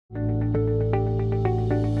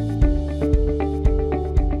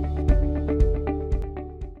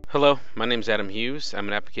Hello, my name is Adam Hughes. I'm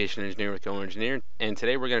an application engineer with GoEngineer, and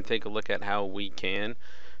today we're going to take a look at how we can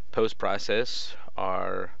post-process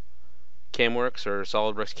our CAMWorks or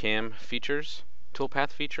SOLIDWORKS CAM features,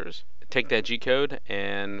 toolpath features. Take that G-code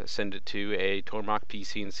and send it to a Tormach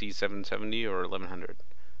PCNC 770 or 1100.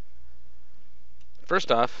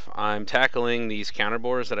 First off, I'm tackling these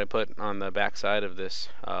counterbores that I put on the back side of this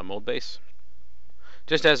mold base.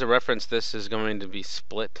 Just as a reference, this is going to be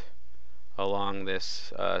split along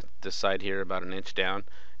this side here about an inch down,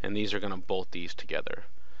 and these are going to bolt these together.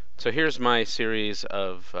 So here's my series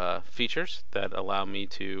of features that allow me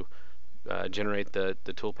to generate the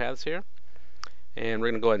tool paths here, and we're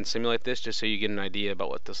going to go ahead and simulate this just so you get an idea about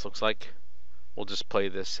what this looks like. We'll just play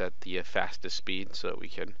this at the fastest speed so that we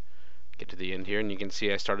can get to the end here, and you can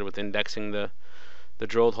see I started with indexing the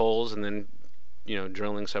drilled holes, and then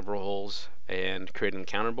drilling several holes and creating a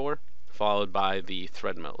counterbore, followed by the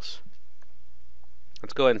thread mills.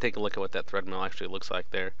 Let's go ahead and take a look at what that thread mill actually looks like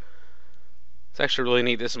there. It's actually really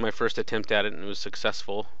neat. This is my first attempt at it, and it was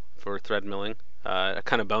successful for thread milling. A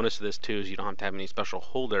kind of bonus to this too is you don't have to have any special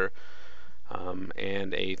holder,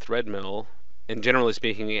 and a thread mill, and generally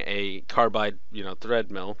speaking a carbide thread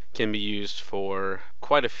mill can be used for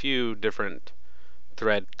quite a few different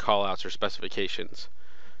thread callouts or specifications.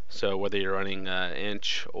 So whether you're running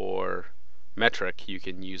inch or metric, you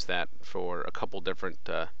can use that for a couple different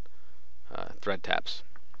thread taps.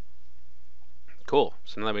 Cool.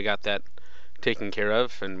 So now that we got that taken care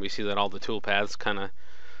of, and we see that all the tool paths kind of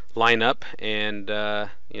line up and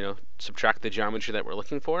subtract the geometry that we're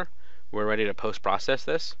looking for, we're ready to post-process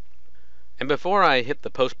this. And before I hit the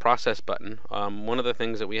post-process button, one of the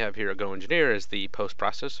things that we have here at GoEngineer is the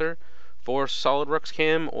post-processor for SOLIDWORKS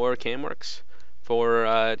CAM or CAMWorks, for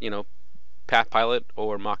PathPilot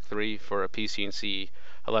or Mach 3 for a PCNC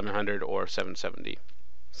 1100 or 770.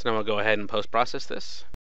 So now we'll go ahead and post-process this.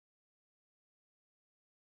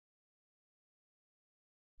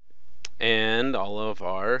 And all of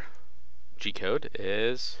our G-code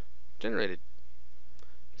is generated.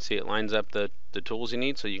 See, it lines up the tools you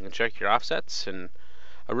need so you can check your offsets. And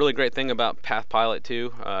a really great thing about PathPilot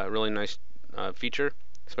too, a really nice feature,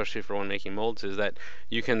 especially for when making molds, is that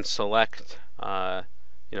you can select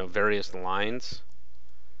various lines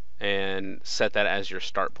and set that as your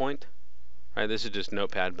start point. Right, this is just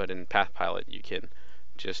Notepad, but in PathPilot you can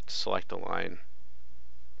just select a line,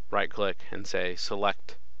 right click, and say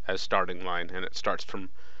select as starting line, and it starts from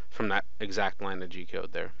that exact line of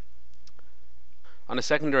G-code there. On a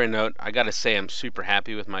secondary note, I gotta say I'm super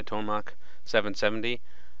happy with my Tormach 770.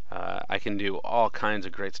 I can do all kinds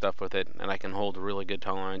of great stuff with it, and I can hold really good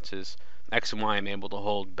tolerances. X and Y I'm able to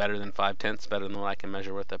hold better than 5/10, better than what I can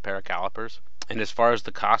measure with a pair of calipers. And as far as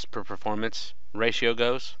the cost per performance ratio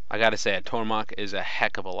goes, I gotta say a Tormach is a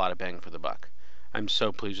heck of a lot of bang for the buck. I'm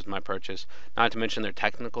so pleased with my purchase. Not to mention their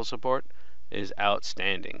technical support is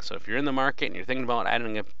outstanding. So if you're in the market and you're thinking about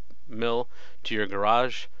adding a mill to your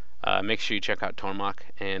garage, make sure you check out Tormach,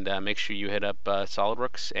 and make sure you hit up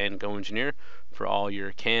SOLIDWORKS and GoEngineer for all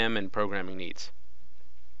your CAM and programming needs.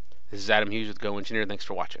 This is Adam Hughes with GoEngineer. Thanks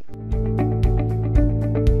for watching.